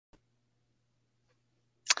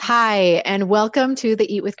Hi, and welcome to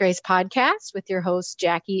the Eat with Grace podcast with your hosts,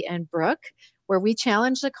 Jackie and Brooke, where we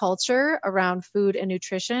challenge the culture around food and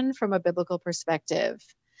nutrition from a biblical perspective.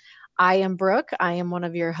 I am Brooke. I am one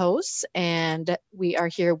of your hosts, and we are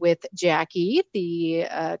here with Jackie, the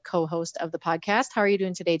co host of the podcast. How are you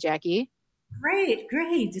doing today, Jackie? Great,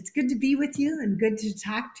 great. It's good to be with you and good to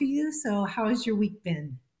talk to you. So, how has your week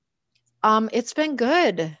been? It's been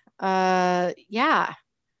good. Yeah,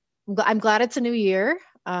 I'm glad it's a new year.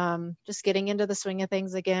 Just getting into the swing of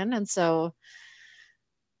things again. And so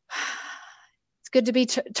it's good to be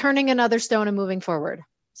turning another stone and moving forward.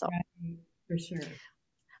 So, Right, for sure.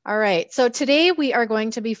 all right. So today we are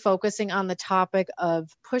going to be focusing on the topic of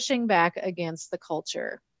pushing back against the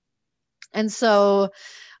culture. And so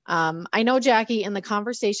I know, Jackie, in the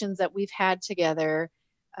conversations that we've had together,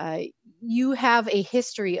 uh, you have a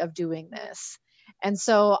history of doing this. And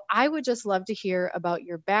so I would just love to hear about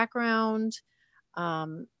your background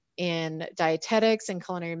um, in dietetics and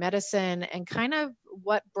culinary medicine and kind of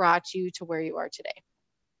what brought you to where you are today.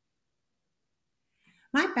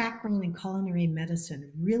 My background in culinary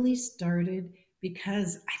medicine really started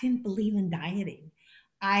because I didn't believe in dieting.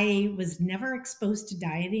 I was never exposed to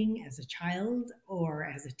dieting as a child or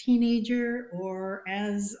as a teenager or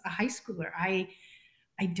as a high schooler. I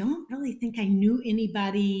don't really think I knew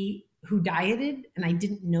anybody who dieted, and I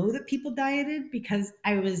didn't know that people dieted because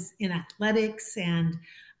I was in athletics and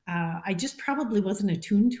I just probably wasn't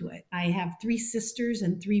attuned to it. I have three sisters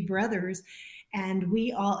and three brothers, and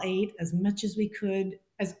we all ate as much as we could,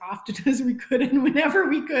 as often as we could, and whenever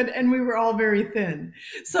we could, and we were all very thin.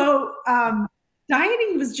 So,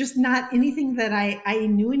 dieting was just not anything that I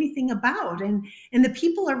knew anything about. And the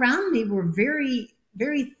people around me were very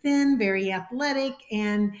thin, very athletic,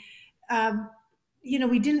 and um,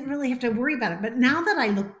 we didn't really have to worry about it. But now that I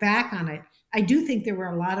look back on it, I do think there were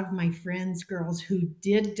a lot of my friends, girls, who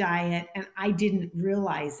did diet, and I didn't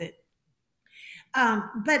realize it.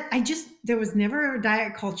 But there was never a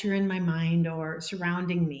diet culture in my mind or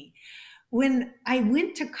surrounding me. When I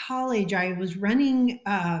went to college, I was running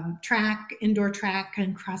track, indoor track,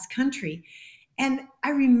 and cross country. And I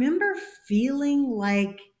remember feeling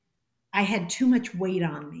like I had too much weight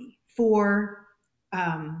on me for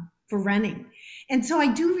running. And so I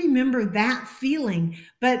do remember that feeling,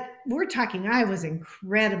 but we're talking, I was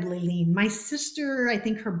incredibly lean. My sister, I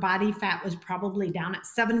think her body fat was probably down at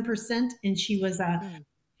 7%, and Mm. she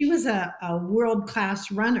was a world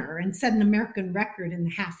class runner and set an American record in the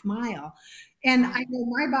half mile. And I Wow. know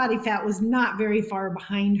my body fat was not very far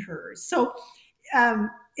behind hers. So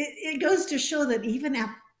it goes to show that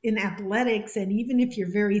in athletics, and even if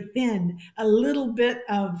you're very thin, a little bit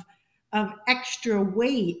of extra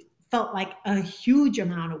weight felt like a huge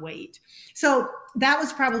amount of weight. So that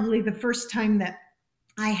was probably the first time that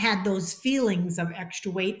I had those feelings of extra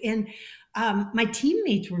weight. And my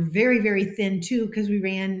teammates were very, very thin too, because we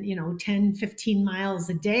ran, 10, 15 miles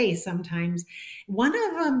a day sometimes. One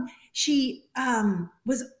of them, she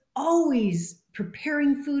was always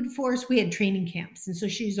preparing food for us. We had training camps. And so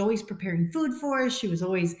she was always preparing food for us.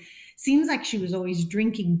 Seems like she was always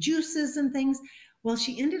drinking juices and things. Well,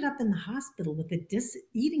 she ended up in the hospital with a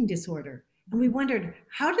eating disorder. And we wondered,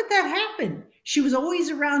 how did that happen? She was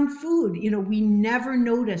always around food. We never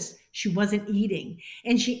noticed she wasn't eating.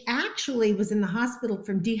 And she actually was in the hospital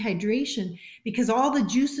from dehydration because all the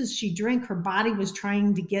juices she drank, her body was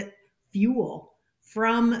trying to get fuel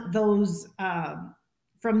from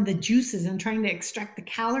from the juices and trying to extract the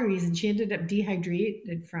calories. And she ended up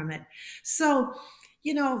dehydrated from it. So,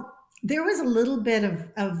 you know, there was a little bit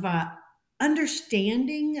of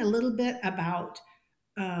understanding a little bit about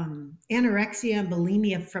anorexia and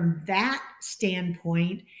bulimia from that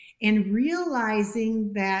standpoint, and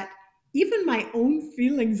realizing that even my own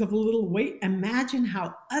feelings of a little weight, imagine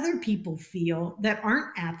how other people feel that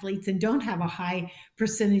aren't athletes and don't have a high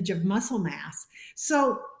percentage of muscle mass.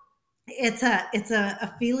 So it's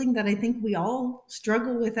a feeling that I think we all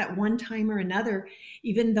struggle with at one time or another,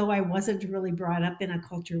 even though I wasn't really brought up in a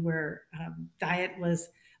culture where diet was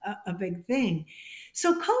a big thing.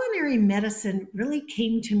 So culinary medicine really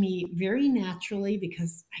came to me very naturally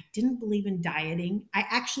because I didn't believe in dieting. I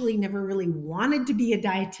actually never really wanted to be a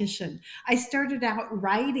dietitian. I started out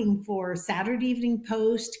writing for Saturday Evening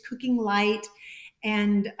Post, Cooking Light,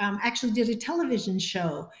 and actually did a television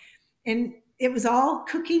show, and it was all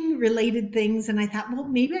cooking related things. And I thought, well,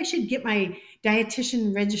 maybe I should get my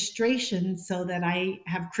dietitian registration so that I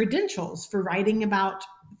have credentials for writing about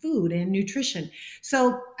food and nutrition.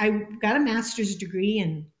 So I got a master's degree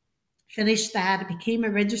and finished that. I became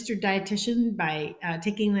a registered dietitian by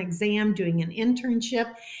taking an exam, doing an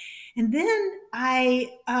internship. And then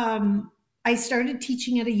I I started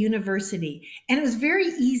teaching at a university, and it was very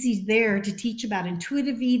easy there to teach about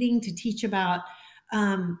intuitive eating, to teach about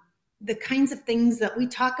um, the kinds of things that we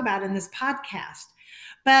talk about in this podcast.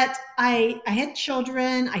 But I had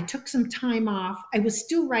children. I took some time off. I was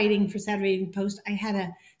still writing for Saturday Evening Post. I had a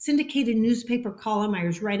syndicated newspaper column. I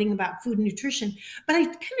was writing about food and nutrition, but I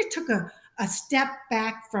kind of took a step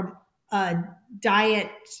back from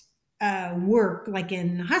diet work, like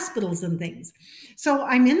in hospitals and things. So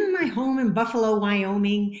I'm in my home in Buffalo,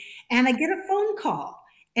 Wyoming, and I get a phone call.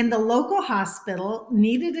 And the local hospital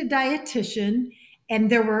needed a dietitian, and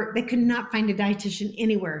they could not find a dietitian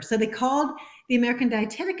anywhere. So they called the American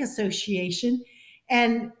Dietetic Association,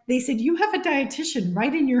 and they said, "You have a dietitian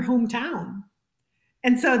right in your hometown."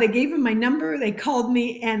 And so they gave him my number, they called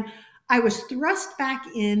me, and I was thrust back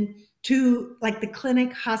in to like the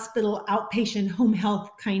clinic, hospital, outpatient, home health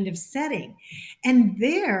kind of setting. And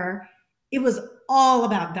there it was all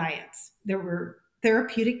about diets. There were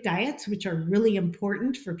therapeutic diets, which are really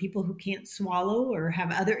important for people who can't swallow or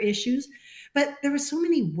have other issues. But there were so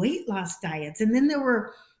many weight loss diets. And then there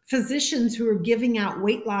were physicians who were giving out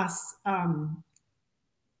weight loss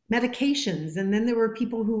medications. And then there were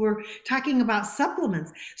people who were talking about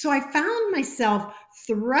supplements. So I found myself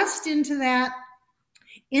thrust into that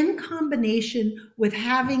in combination with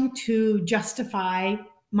having to justify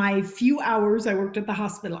my few hours I worked at the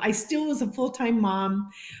hospital. I still was a full time mom,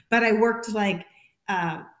 but I worked like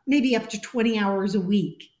maybe up to 20 hours a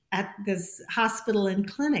week at this hospital and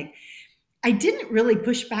clinic. I didn't really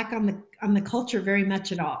push back on the culture very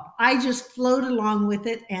much at all. I just flowed along with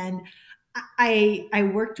it, and I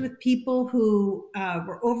worked with people who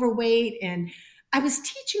were overweight, and I was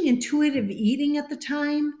teaching intuitive eating at the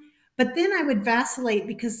time. But then I would vacillate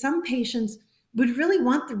because some patients would really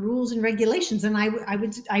want the rules and regulations, and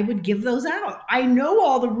I would give those out. I know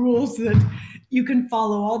all the rules that you can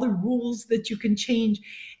follow, all the rules that you can change,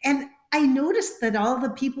 and I noticed that all the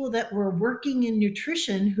people that were working in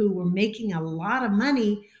nutrition who were making a lot of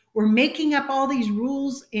money were making up all these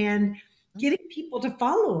rules and getting people to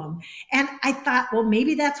follow them. And I thought, well,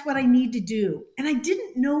 maybe that's what I need to do. And I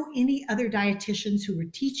didn't know any other dietitians who were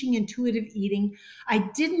teaching intuitive eating. I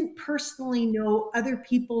didn't personally know other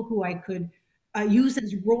people who I could use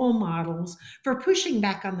as role models for pushing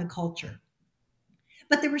back on the culture.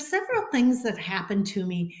 But there were several things that happened to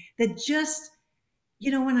me that just,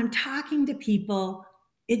 when I'm talking to people,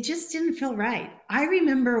 it just didn't feel right. I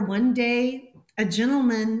remember one day a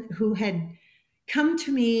gentleman who had come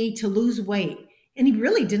to me to lose weight, and he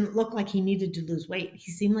really didn't look like he needed to lose weight.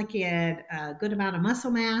 He seemed like he had a good amount of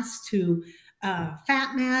muscle mass to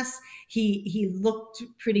fat mass. He looked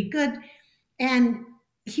pretty good, and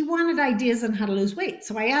he wanted ideas on how to lose weight.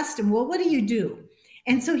 So I asked him, "Well, what do you do?"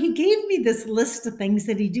 And so he gave me this list of things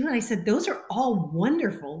that he do. And I said, "Those are all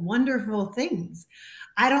wonderful, wonderful things.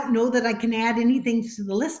 I don't know that I can add anything to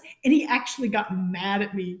the list." And he actually got mad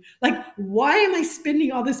at me. Like, why am I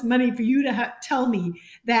spending all this money for you to tell me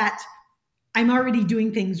that I'm already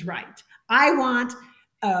doing things right? I want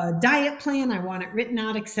a diet plan. I want it written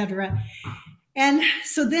out, etc. And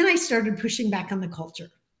so then I started pushing back on the culture.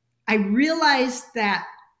 I realized that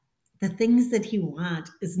the things that he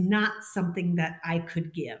wants is not something that I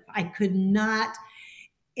could give. I could not,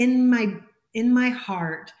 in my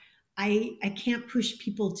heart, I can't push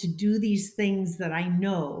people to do these things that I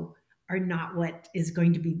know are not what is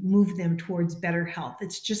going to be move them towards better health.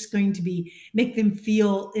 It's just going to be make them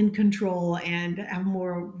feel in control and have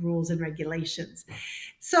more rules and regulations.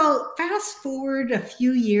 So fast forward a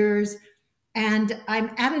few years, and I'm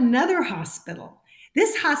at another hospital.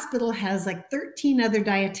 This hospital has like 13 other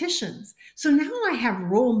dietitians. So now I have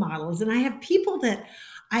role models, and I have people that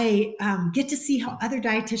I get to see how other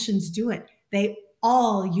dietitians do it. They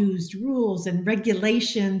all used rules and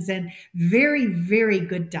regulations and very, very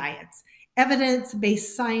good diets,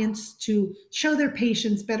 evidence-based science to show their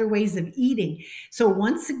patients better ways of eating. So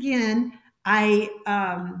once again, I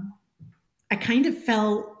kind of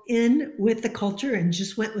fell in with the culture and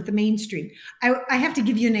just went with the mainstream. I have to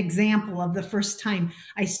give you an example of the first time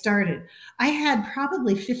I started. I had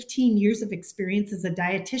probably 15 years of experience as a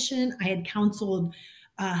dietitian. I had counseled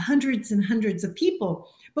hundreds and hundreds of people.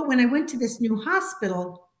 But when I went to this new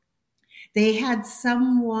hospital, they had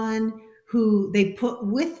someone who they put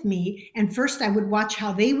with me. And first I would watch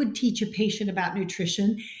how they would teach a patient about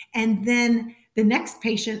nutrition. And then the next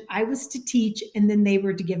patient I was to teach, and then they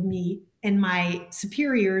were to give me and my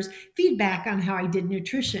superiors feedback on how I did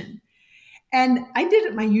nutrition. And I did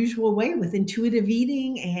it my usual way with intuitive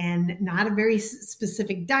eating and not a very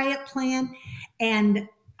specific diet plan. And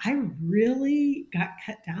I really got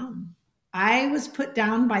cut down. I was put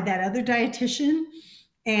down by that other dietitian,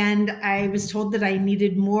 And I was told that I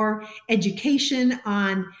needed more education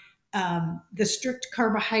on the strict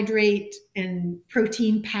carbohydrate and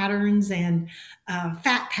protein patterns and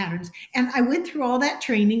fat patterns. And I went through all that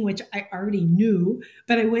training, which I already knew,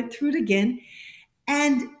 but I went through it again.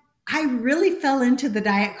 And I really fell into the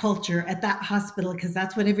diet culture at that hospital because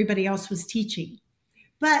that's what everybody else was teaching.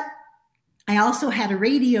 But I also had a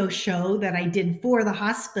radio show that I did for the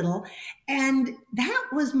hospital, and that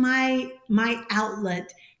was my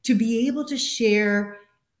outlet to be able to share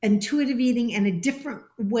intuitive eating and a different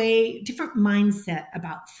way, different mindset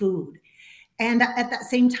about food. And at that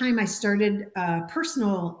same time, I started a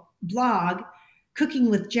personal blog,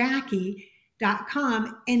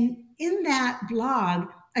 cookingwithjackie.com. And in that blog,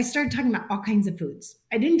 I started talking about all kinds of foods.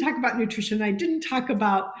 I didn't talk about nutrition. I didn't talk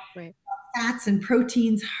about Right. fats and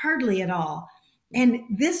proteins, hardly at all. And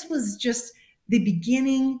this was just the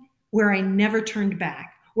beginning where I never turned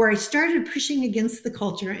back, where I started pushing against the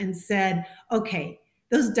culture and said, okay,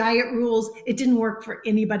 those diet rules, it didn't work for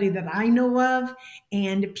anybody that I know of.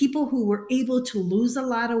 And people who were able to lose a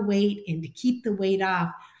lot of weight and to keep the weight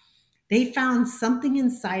off, they found something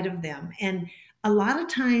inside of them. And a lot of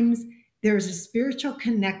times there's a spiritual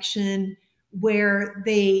connection where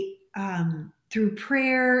they, through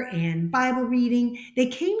prayer and Bible reading, they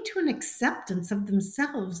came to an acceptance of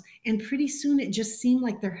themselves. And pretty soon it just seemed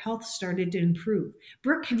like their health started to improve.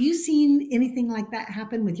 Brooke, have you seen anything like that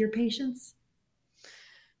happen with your patients?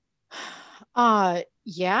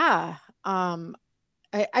 Yeah.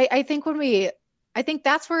 I think I think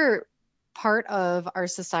that's where part of our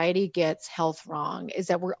society gets health wrong, is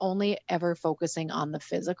that we're only ever focusing on the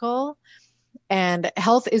physical, and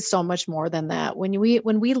health is so much more than that. When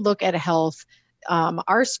we look at health,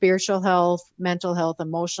 our spiritual health, mental health,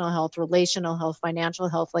 emotional health, relational health, financial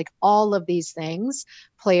health, like all of these things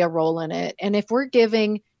play a role in it. And if we're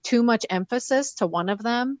giving too much emphasis to one of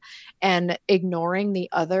them and ignoring the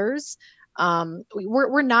others,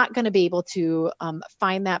 we're not going to be able to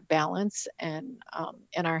find that balance in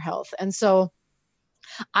our health. And so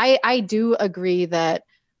I do agree that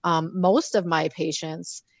most of my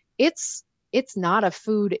patients, it's not a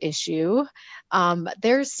food issue.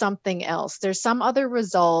 There's something else. There's some other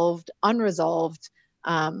unresolved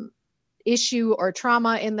um, issue or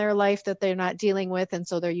trauma in their life that they're not dealing with, and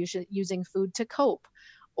so they're using food to cope,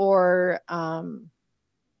 or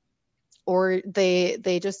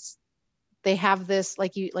they just they have this,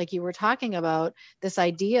 like you were talking about, this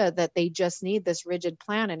idea that they just need this rigid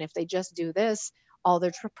plan, and if they just do this, all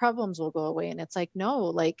their problems will go away. And it's like, no,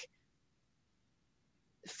 like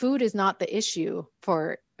food is not the issue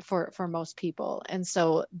for most people. And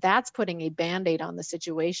so that's putting a band-aid on the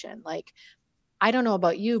situation. Like, I don't know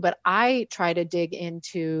about you, but I try to dig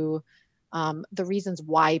into the reasons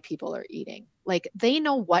why people are eating. Like, they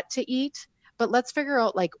know what to eat, but let's figure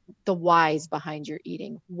out like the whys behind your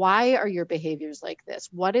eating. Why are your behaviors like this?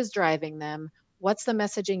 What is driving them? What's the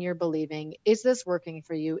messaging you're believing? Is this working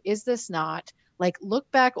for you? Is this not? Like, look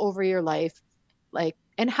back over your life, like,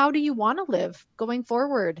 and how do you want to live going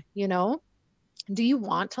forward? Do you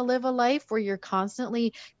want to live a life where you're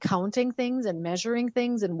constantly counting things and measuring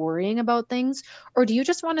things and worrying about things? Or do you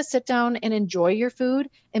just want to sit down and enjoy your food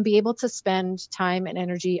and be able to spend time and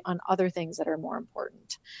energy on other things that are more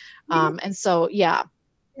important? You know, And so, yeah.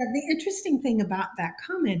 yeah, the interesting thing about that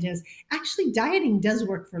comment is actually dieting does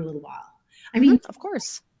work for a little while. I Hmm, mean, of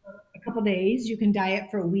course. a couple of days, you can diet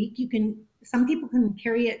for a week, some people can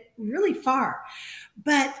carry it really far.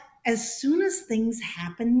 But as soon as things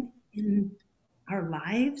happen in our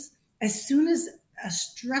lives, as soon as a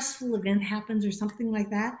stressful event happens or something like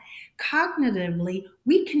that, cognitively,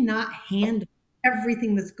 we cannot handle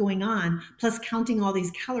everything that's going on, plus counting all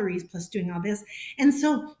these calories, plus doing all this. And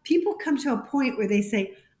so people come to a point where they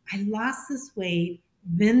say, I lost this weight,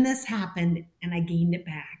 then this happened, and I gained it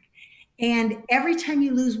back. And every time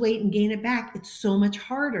you lose weight and gain it back, it's so much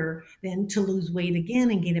harder than to lose weight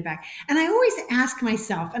again and gain it back. And I always ask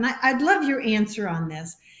myself, and I'd love your answer on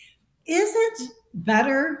this, is it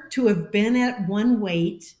better to have been at one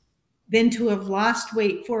weight than to have lost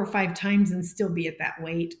weight 4 or 5 times and still be at that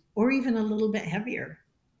weight, or even a little bit heavier?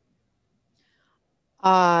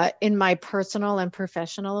 In my personal and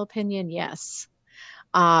professional opinion, yes.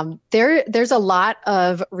 There's a lot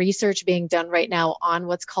of research being done right now on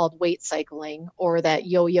what's called weight cycling, or that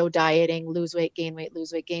yo-yo dieting, lose weight, gain weight,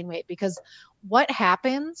 lose weight, gain weight. Because what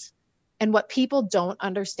happens and what people don't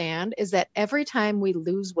understand is that every time we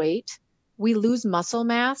lose weight, we lose muscle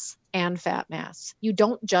mass and fat mass. You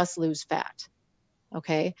don't just lose fat.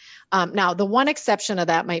 Okay. Now, the one exception of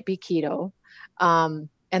that might be keto.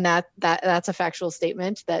 And that's a factual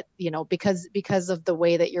statement that, because of the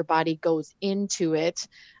way that your body goes into it,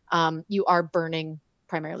 you are burning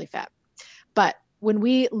primarily fat. But when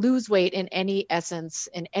we lose weight in any essence,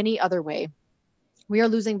 in any other way, we are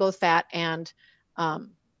losing both fat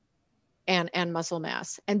um, and muscle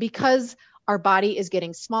mass. And because our body is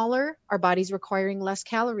getting smaller, our body's requiring less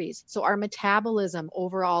calories. So our metabolism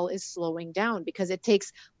overall is slowing down because it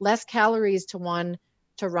takes less calories to run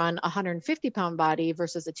a 150-pound body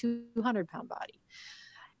versus a 200-pound body.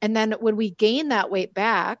 And then when we gain that weight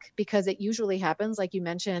back, because it usually happens, like you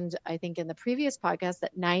mentioned, I think in the previous podcast,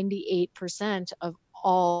 that 98% of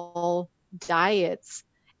all diets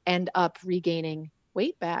end up regaining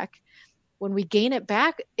weight back. When we gain it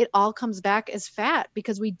back, it all comes back as fat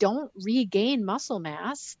because we don't regain muscle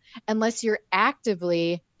mass unless you're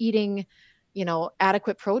actively eating,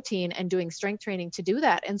 adequate protein and doing strength training to do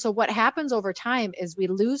that. And so what happens over time is we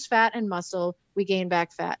lose fat and muscle, we gain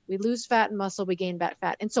back fat. We lose fat and muscle, we gain back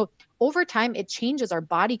fat. And so over time, it changes our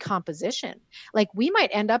body composition. Like we might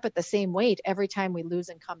end up at the same weight every time we lose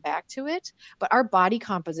and come back to it, but our body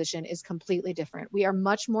composition is completely different. We are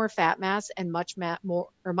much more fat mass and much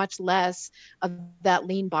less of that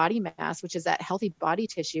lean body mass, which is that healthy body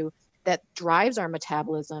tissue that drives our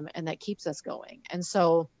metabolism and that keeps us going. And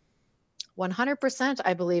so 100%,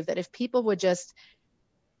 I believe that if people would just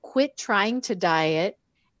quit trying to diet,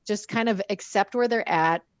 just kind of accept where they're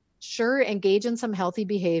at, sure, engage in some healthy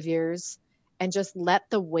behaviors, and just let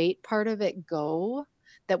the weight part of it go,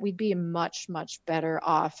 that we'd be much, much better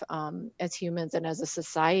off as humans and as a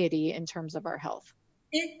society in terms of our health.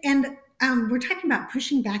 We're talking about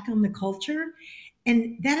pushing back on the culture,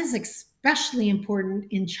 and that is especially important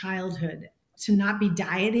in childhood, to not be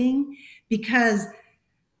dieting, because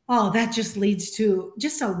that just leads to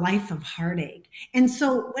just a life of heartache. And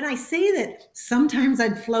so when I say that sometimes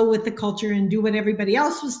I'd flow with the culture and do what everybody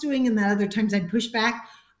else was doing, and that other times I'd push back,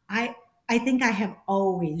 I think I have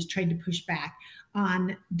always tried to push back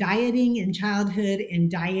on dieting in childhood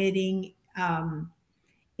and dieting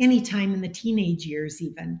anytime in the teenage years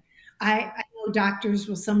even. I know doctors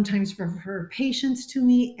will sometimes refer patients to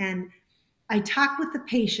me, and I talk with the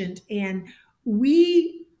patient, and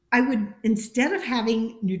I would, instead of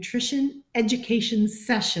having nutrition education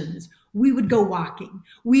sessions, we would go walking.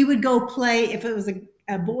 We would go play, if it was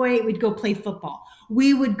a boy, we'd go play football.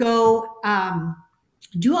 We would go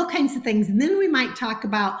do all kinds of things. And then we might talk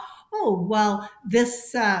about, oh, well,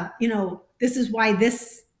 this is why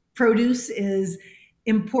this produce is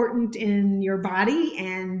important in your body,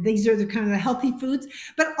 and these are the kind of the healthy foods.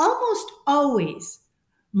 But almost always,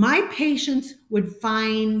 my patients would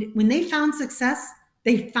find, when they found success,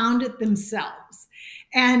 they found it themselves.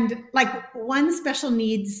 And like one special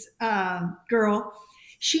needs girl,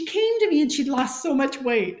 she came to me and she'd lost so much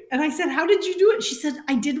weight. And I said, how did you do it? She said,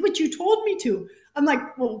 I did what you told me to. I'm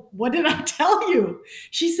like, well, what did I tell you?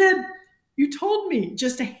 She said, you told me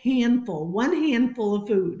just one handful of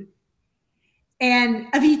food, and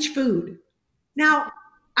of each food. Now,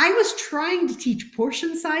 I was trying to teach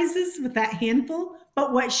portion sizes with that handful,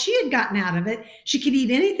 but what she had gotten out of it, she could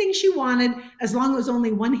eat anything she wanted as long as it was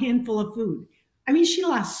only one handful of food. I mean, she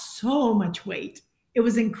lost so much weight. It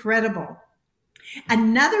was incredible.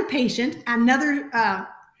 Another patient with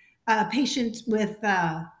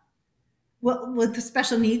the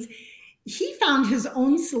special needs, he found his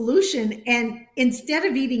own solution. And instead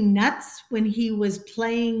of eating nuts when he was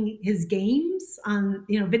playing his games on,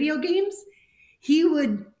 video games, he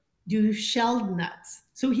would do shelled nuts.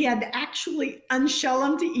 So he had to actually unshell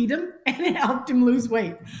them to eat them, and it helped him lose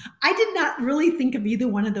weight. I did not really think of either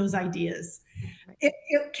one of those ideas.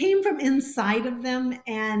 It came from inside of them,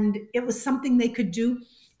 and it was something they could do.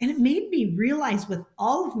 And it made me realize with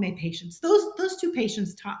all of my patients, those two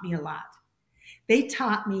patients taught me a lot. They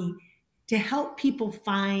taught me to help people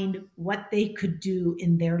find what they could do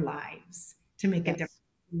in their lives to make a difference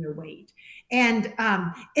in their weight. And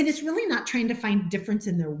it's really not trying to find a difference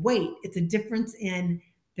in their weight. It's a difference in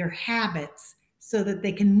their habits so that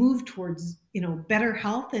they can move towards, better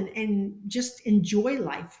health and just enjoy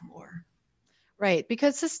life more. Right.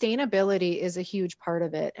 Because sustainability is a huge part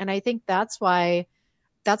of it. And I think that's why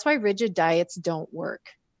rigid diets don't work,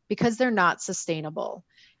 because they're not sustainable.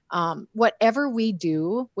 Whatever we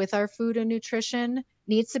do with our food and nutrition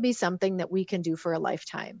needs to be something that we can do for a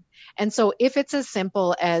lifetime. And so if it's as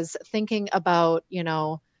simple as thinking about,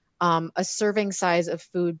 a serving size of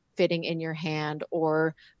food fitting in your hand,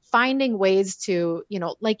 or finding ways to,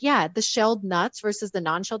 the shelled nuts versus the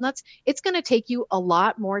non-shelled nuts, it's going to take you a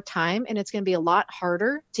lot more time, and it's going to be a lot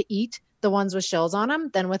harder to eat the ones with shells on them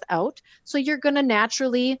than without. So you're going to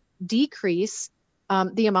naturally decrease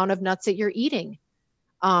the amount of nuts that you're eating.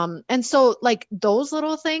 And so like those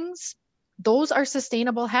little things, those are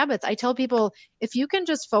sustainable habits. I tell people, if you can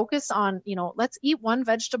just focus on, let's eat one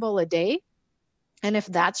vegetable a day. And if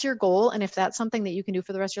that's your goal, and if that's something that you can do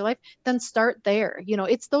for the rest of your life, then start there.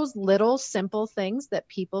 It's those little simple things that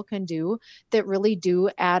people can do that really do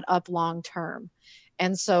add up long term.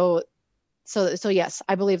 And so yes,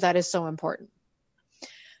 I believe that is so important.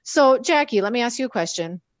 So Jacque, let me ask you a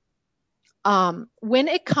question. When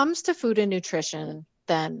it comes to food and nutrition,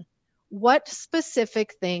 then what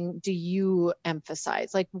specific thing do you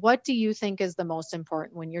emphasize? Like, what do you think is the most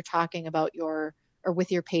important when you're talking about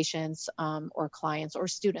with your patients, or clients or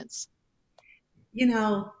students?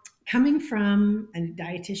 Coming from a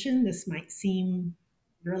dietitian, this might seem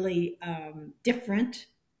really different,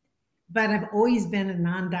 but I've always been a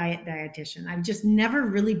non-diet dietitian. I've just never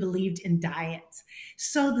really believed in diets.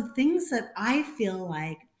 So the things that I feel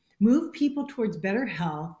like move people towards better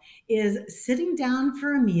health is sitting down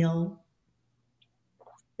for a meal,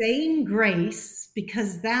 saying grace,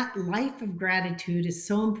 because that life of gratitude is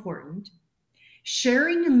so important,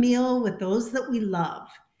 sharing a meal with those that we love,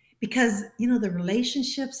 because the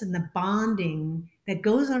relationships and the bonding that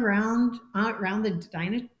goes around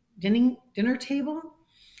the dinner table,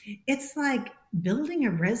 it's like building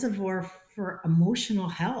a reservoir for emotional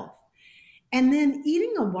health. And then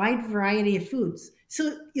eating a wide variety of foods.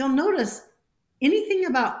 So you'll notice anything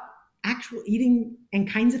about actual eating and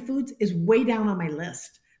kinds of foods is way down on my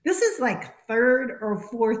list. This is like third or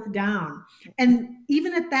fourth down. And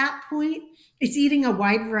even at that point, it's eating a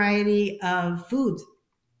wide variety of foods.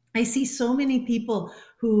 I see so many people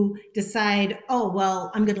who decide, oh,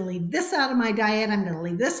 well, I'm going to leave this out of my diet. I'm going to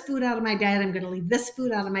leave this food out of my diet. I'm going to leave this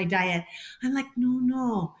food out of my diet. I'm like, no,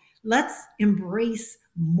 no. Let's embrace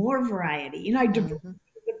more variety. Diversity Mm-hmm.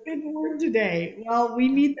 is a big word today. Well, we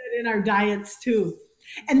need that in our diets too.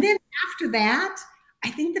 And then after that, I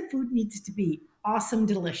think the food needs to be awesome,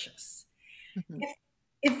 delicious. Mm-hmm. If,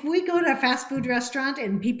 if we go to a fast food restaurant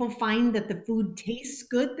and people find that the food tastes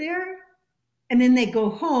good there, and then they go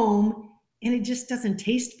home and it just doesn't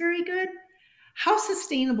taste very good, how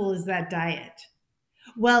sustainable is that diet?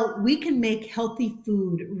 Well, we can make healthy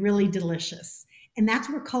food really delicious. And that's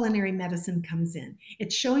where culinary medicine comes in.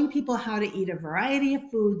 It's showing people how to eat a variety of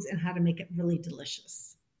foods and how to make it really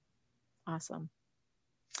delicious. Awesome.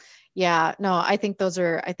 Yeah, no, I think those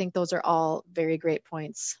are all very great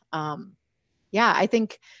points. Yeah, I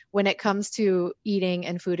think when it comes to eating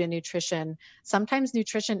and food and nutrition, sometimes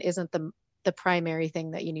nutrition isn't the primary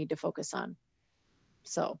thing that you need to focus on.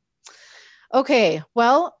 So, okay,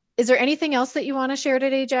 well, is there anything else that you want to share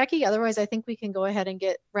today, Jacque? Otherwise, I think we can go ahead and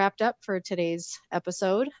get wrapped up for today's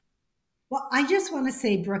episode. Well, I just want to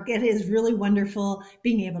say, Brooke, it is really wonderful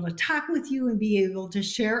being able to talk with you and be able to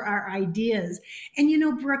share our ideas.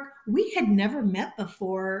 And Brooke, we had never met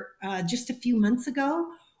before just a few months ago.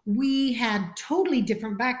 We had totally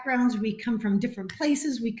different backgrounds. We come from different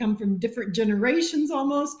places. We come from different generations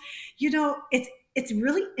almost. It's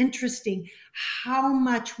really interesting how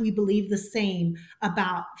much we believe the same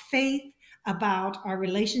about faith, about our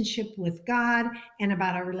relationship with God, and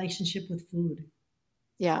about our relationship with food.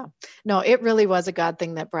 Yeah, no, it really was a God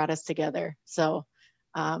thing that brought us together. So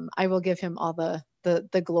I will give him all the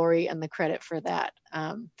glory and the credit for that,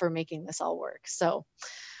 for making this all work. So,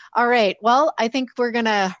 all right. Well, I think we're going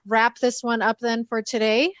to wrap this one up then for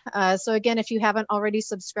today. So again, if you haven't already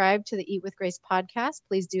subscribed to the Eat with Grace podcast,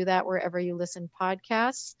 please do that wherever you listen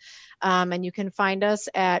podcasts. And you can find us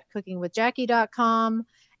at cookingwithjackie.com,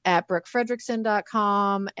 at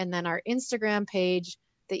brookefredrickson.com, and then our Instagram page,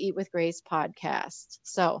 the Eat with Grace podcast.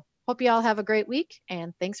 So hope you all have a great week,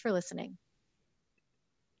 and thanks for listening.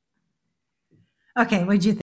 Okay, what'd you think?